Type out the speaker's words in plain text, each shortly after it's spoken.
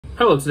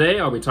Hello, today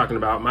I'll be talking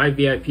about my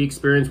VIP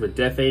experience with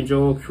Death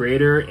Angel,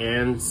 Kreator,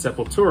 and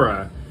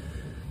Sepultura.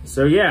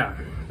 So yeah,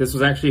 this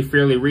was actually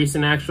fairly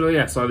recent actually.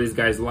 I saw these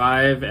guys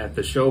live at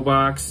the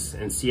Showbox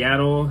in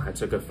Seattle. I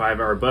took a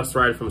 5-hour bus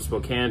ride from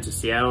Spokane to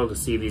Seattle to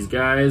see these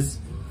guys.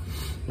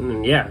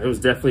 And yeah, it was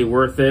definitely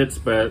worth it,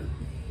 but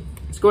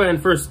let's go ahead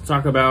and first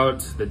talk about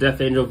the Death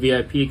Angel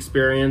VIP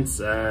experience.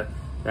 That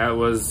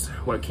was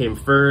what came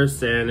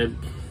first, and it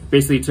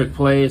basically took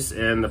place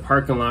in the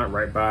parking lot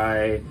right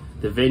by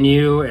the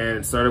venue, and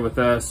it started with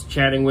us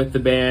chatting with the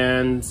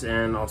band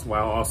and also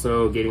while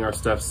also getting our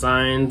stuff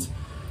signed.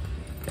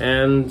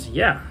 And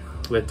yeah,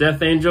 with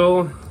Death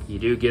Angel, you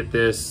do get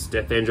this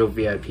Death Angel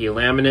VIP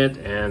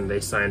laminate, and they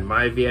signed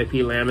my VIP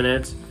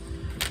laminate.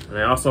 And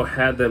I also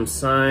had them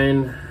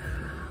sign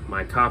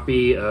my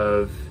copy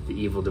of The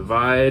Evil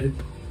Divide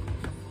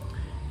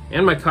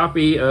and my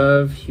copy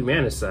of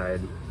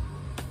Humanicide.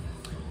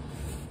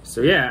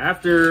 So yeah,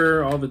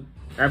 after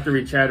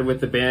we chatted with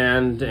the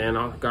band and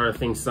got our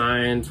things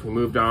signed, we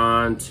moved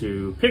on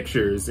to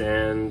pictures,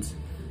 and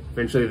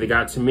eventually they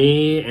got to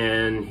me,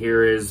 and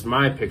here is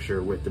my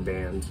picture with the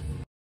band.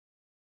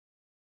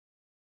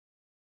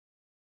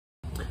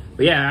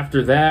 But yeah,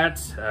 after that,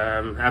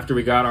 after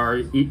we got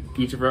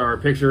each of our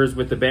pictures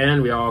with the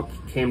band, we all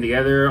came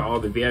together, all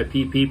the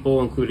VIP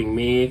people, including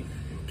me,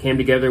 came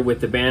together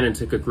with the band and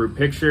took a group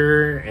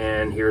picture,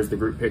 and here's the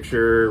group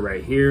picture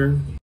right here.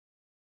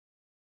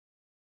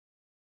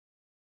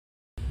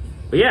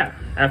 But yeah,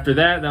 after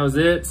that was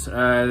it. They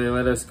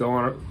let us go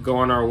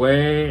on our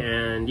way,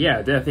 and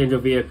yeah, Death Angel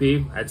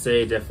VIP, I'd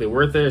say definitely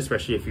worth it,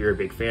 especially if you're a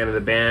big fan of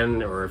the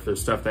band or if there's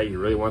stuff that you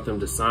really want them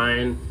to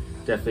sign.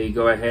 Definitely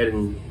go ahead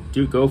and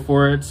go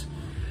for it.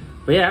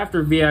 But yeah,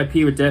 after VIP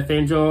with Death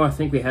Angel, I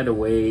think we had to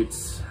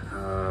wait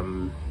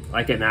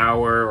like an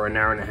hour or an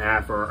hour and a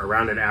half or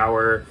around an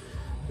hour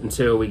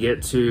until we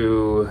get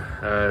to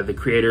the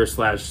Kreator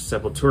 /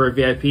 Sepultura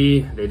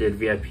VIP. They did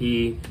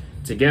VIP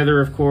together,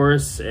 of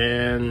course,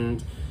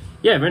 and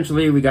yeah,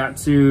 eventually we got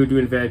to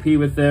doing VIP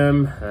with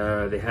them.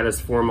 They had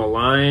us form a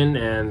line,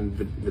 and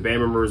the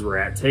band members were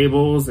at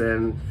tables,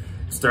 and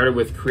started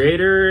with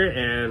Kreator.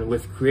 And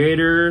with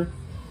Kreator,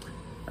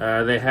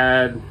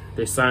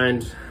 they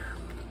signed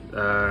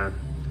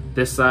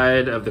this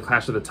side of the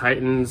Clash of the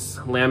Titans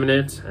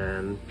laminate,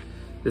 and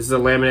this is a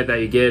laminate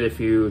that you get if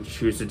you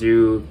choose to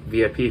do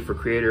VIP for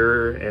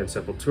Kreator and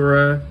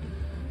Sepultura.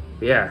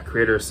 But yeah,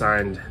 Kreator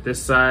signed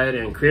this side,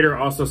 and Kreator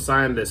also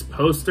signed this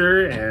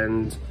poster.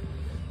 And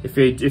if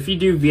you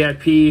do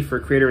VIP for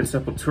Kreator and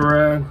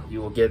Sepultura, you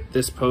will get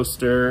this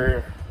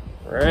poster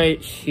right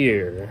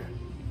here.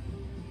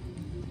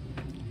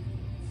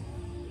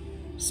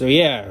 So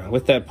yeah,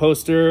 with that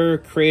poster,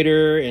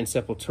 Kreator and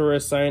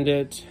Sepultura signed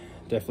it.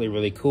 Definitely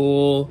really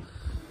cool.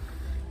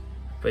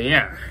 But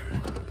yeah,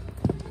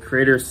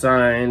 Kreator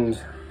signed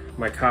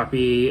my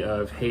copy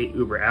of Hate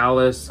Uber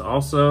Alice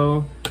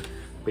also.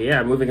 But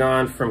yeah, moving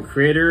on from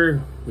Kreator,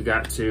 we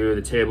got to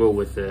the table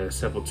with the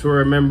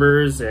Sepultura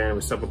members, and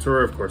with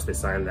Sepultura, of course, they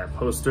signed that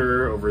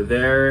poster over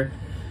there,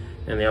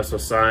 and they also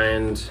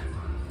signed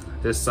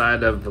this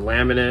side of the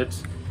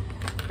laminate,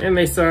 and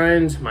they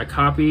signed my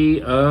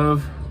copy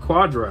of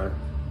Quadra.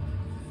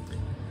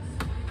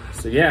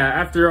 So yeah,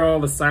 after all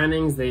the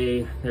signings,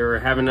 they were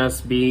having us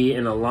be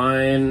in a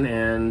line,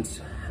 and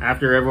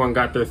after everyone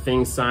got their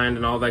things signed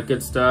and all that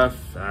good stuff,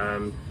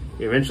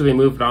 we eventually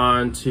moved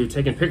on to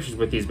taking pictures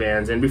with these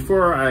bands. And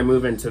before I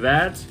move into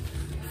that,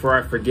 before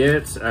I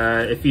forget,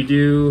 if you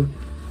do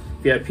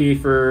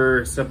VIP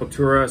for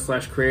Sepultura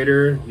 /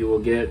 Kreator, you will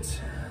get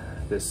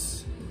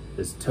this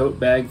tote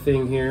bag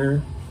thing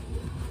here.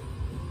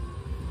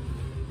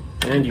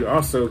 And you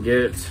also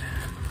get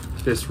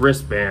this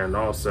wristband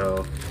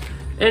also.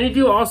 And you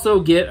do also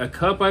get a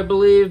cup, I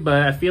believe,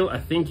 but I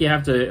think you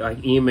have to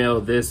like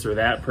email this or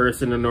that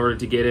person in order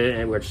to get it,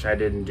 and which I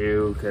didn't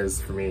do because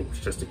for me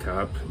it's just a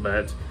cup.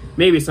 But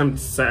maybe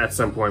at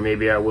some point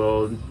maybe I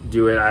will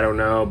do it. I don't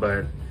know,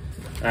 but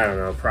I don't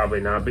know,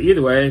 probably not. But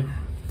either way,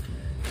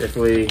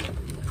 definitely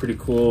pretty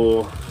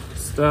cool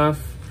stuff.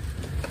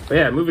 But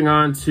yeah, moving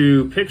on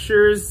to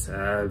pictures.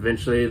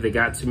 Eventually they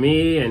got to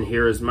me, and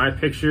here is my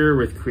picture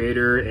with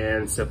Kreator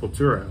and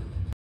Sepultura.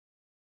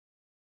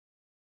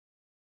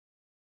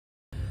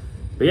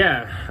 But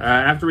yeah,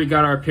 after we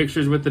got our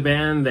pictures with the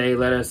band, they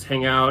let us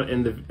hang out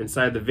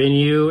inside the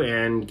venue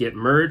and get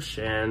merch.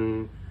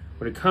 And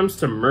when it comes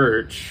to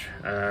merch,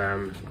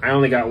 I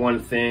only got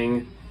one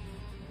thing,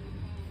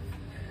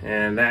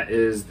 and that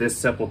is this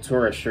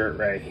Sepultura shirt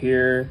right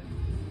here.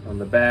 On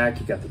the back,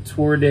 you got the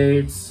tour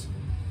dates.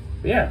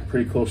 But yeah,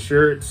 pretty cool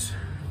shirt.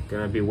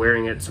 Gonna be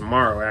wearing it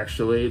tomorrow,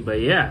 actually.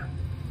 But yeah.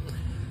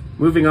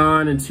 Moving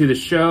on into the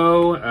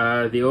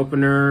show, the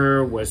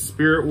opener was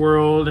Spirit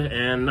World,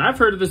 and I've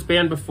heard of this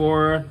band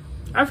before.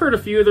 I've heard a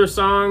few of their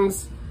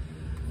songs.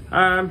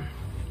 I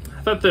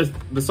thought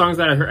the songs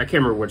that I heard, I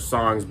can't remember which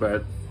songs,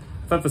 but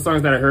I thought the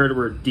songs that I heard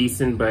were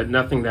decent, but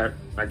nothing that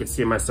I could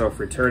see myself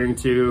returning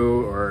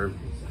to or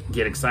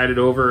get excited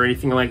over or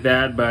anything like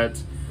that.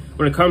 But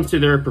when it comes to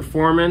their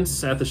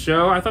performance at the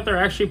show, I thought they're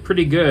actually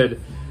pretty good.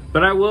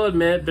 But I will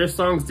admit, their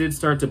songs did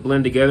start to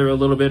blend together a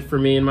little bit for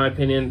me, in my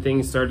opinion.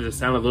 Things started to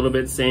sound a little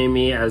bit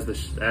samey as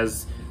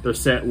their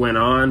set went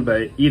on.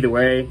 But either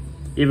way,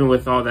 even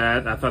with all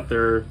that, I thought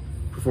their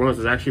performance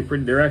was actually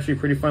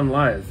pretty fun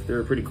live. They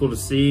were pretty cool to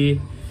see.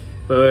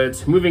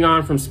 But moving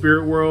on from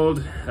Spirit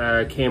World,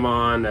 came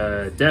on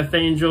Death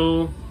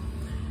Angel.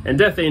 And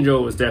Death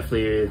Angel was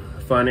definitely a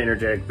fun,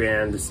 energetic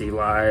band to see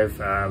live.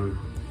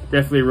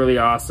 Definitely really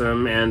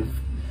awesome. And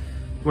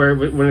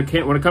when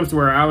it comes to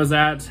where I was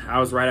at, I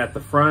was right at the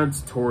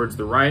front, towards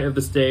the right of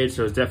the stage,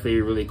 so it was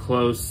definitely really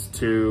close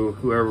to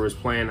whoever was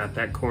playing at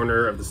that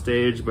corner of the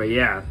stage. But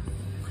yeah,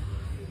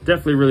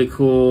 definitely really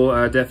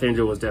cool. Death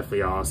Angel was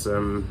definitely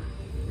awesome.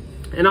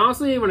 And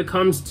honestly, when it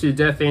comes to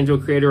Death Angel,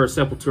 Kreator, or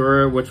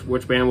Sepultura,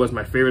 which band was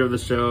my favorite of the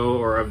show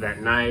or of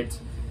that night,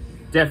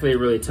 definitely a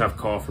really tough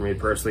call for me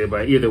personally.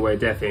 But either way,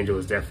 Death Angel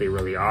was definitely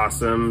really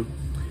awesome.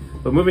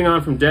 But moving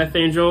on from Death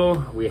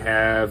Angel, we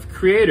have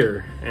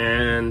Kreator.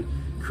 And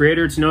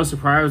Kreator, to no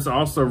surprise, was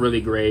also really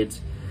great.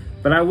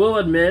 But I will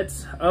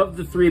admit, of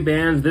the three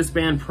bands, this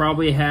band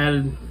probably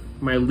had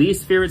my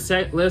least favorite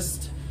set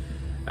list.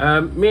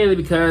 Mainly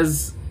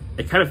because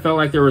it kind of felt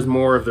like there was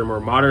more of their more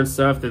modern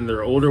stuff than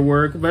their older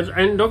work.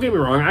 And don't get me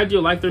wrong, I do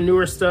like their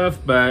newer stuff,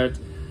 but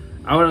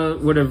I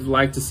would have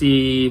liked to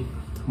see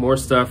more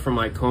stuff from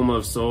like Coma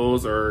of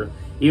Souls, or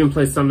even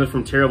play something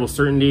from Terrible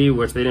Certainty,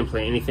 which they didn't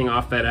play anything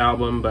off that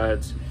album.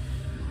 But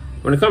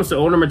when it comes to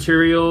older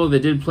material, they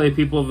did play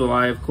People of the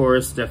Lie, of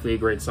course, definitely a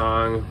great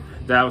song.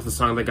 That was the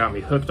song that got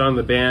me hooked on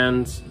the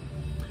band.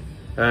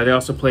 They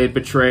also played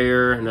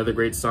Betrayer, another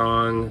great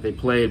song. They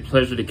played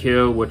Pleasure to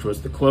Kill, which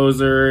was the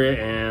closer,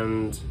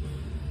 and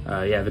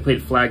yeah, they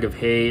played Flag of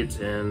Hate,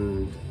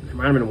 and there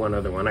might have been one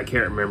other one, I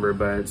can't remember,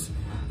 but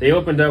they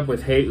opened up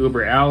with Hey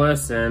Uber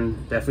Alice, and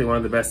definitely one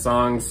of the best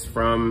songs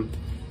from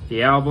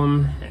the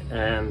album,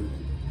 and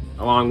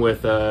along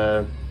with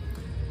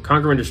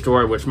Conquer and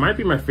Destroy, which might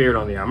be my favorite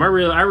on the album. I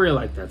really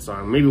like that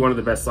song. Maybe one of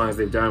the best songs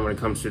they've done when it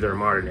comes to their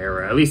modern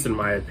era, at least in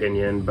my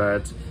opinion.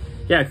 But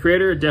yeah,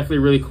 Kreator, definitely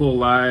really cool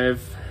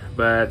live.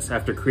 But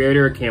after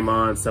Kreator came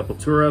on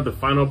Sepultura, the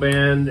final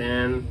band,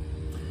 and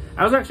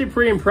I was actually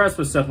pretty impressed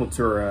with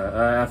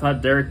Sepultura. I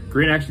thought Derek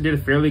Green actually did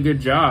a fairly good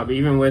job,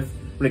 even when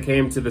it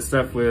came to the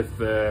stuff with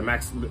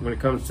when it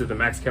comes to the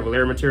Max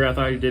Cavalera material. I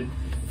thought he did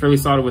fairly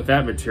solid with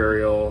that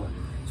material,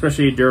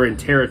 especially during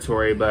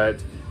Territory.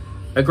 But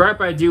a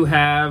gripe I do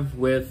have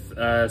with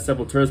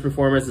Sepultura's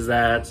performance is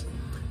that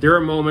there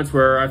are moments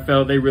where I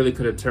felt they really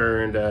could have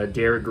turned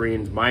Derek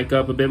Green's mic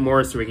up a bit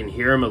more so we can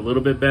hear him a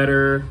little bit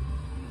better.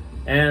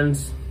 And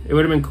it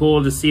would have been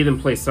cool to see them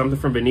play something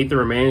from Beneath the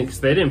Remains,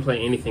 because they didn't play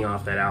anything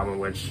off that album,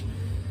 which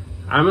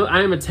I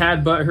am a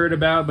tad butthurt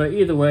about. But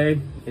either way,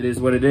 it is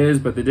what it is.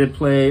 But they did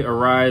play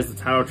Arise, the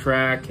title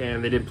track,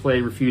 and they did play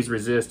Refuse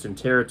Resist and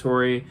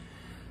Territory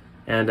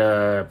and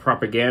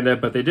Propaganda,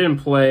 but they didn't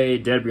play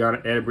Dead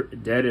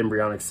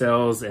Embryonic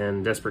Cells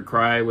and Desperate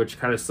Cry, which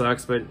kind of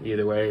sucks. But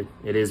either way,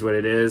 it is what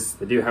it is.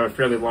 They do have a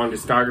fairly long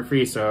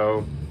discography,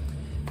 so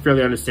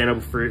fairly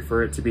understandable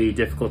for it to be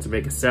difficult to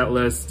make a set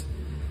list.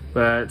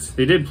 But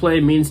they did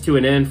play Means to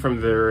an End from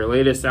their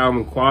latest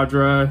album,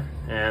 Quadra,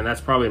 and that's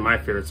probably my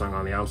favorite song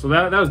on the album. So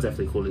that was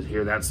definitely cool to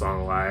hear that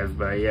song live.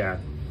 But yeah,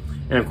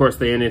 and of course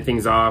they ended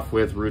things off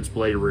with Roots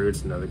Bloody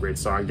Roots, another great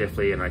song,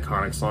 definitely an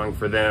iconic song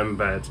for them.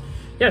 But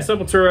yeah,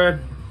 Sepultura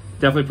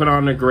definitely put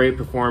on a great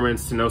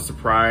performance, to no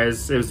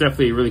surprise. It was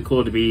definitely really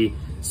cool to be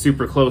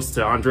super close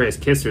to Andreas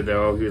Kisser,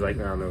 though. He was like,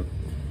 I don't know,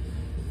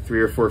 3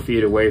 or 4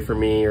 feet away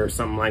from me or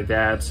something like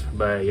that.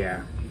 But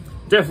yeah,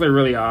 definitely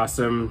really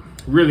awesome.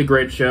 Really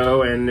great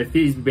show. And if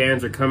these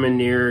bands are coming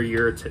near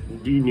your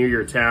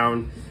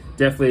town,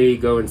 definitely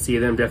go and see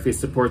them. Definitely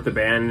support the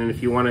band. And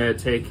if you want to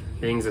take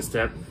things a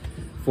step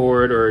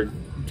forward or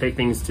take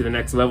things to the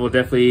next level,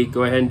 definitely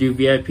go ahead and do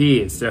VIP.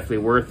 It's definitely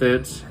worth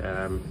it.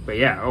 But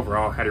yeah,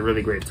 overall, had a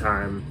really great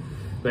time.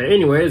 But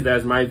anyways,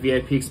 that's my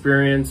VIP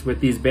experience with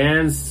these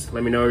bands.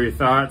 Let me know your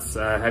thoughts.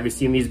 Have you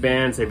seen these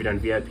bands? Have you done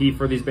VIP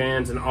for these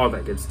bands? And all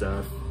that good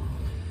stuff.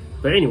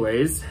 But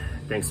anyways,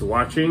 thanks for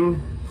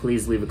watching.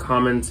 Please leave a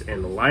comment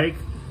and a like.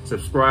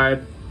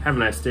 Subscribe. Have a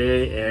nice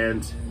day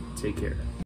and take care.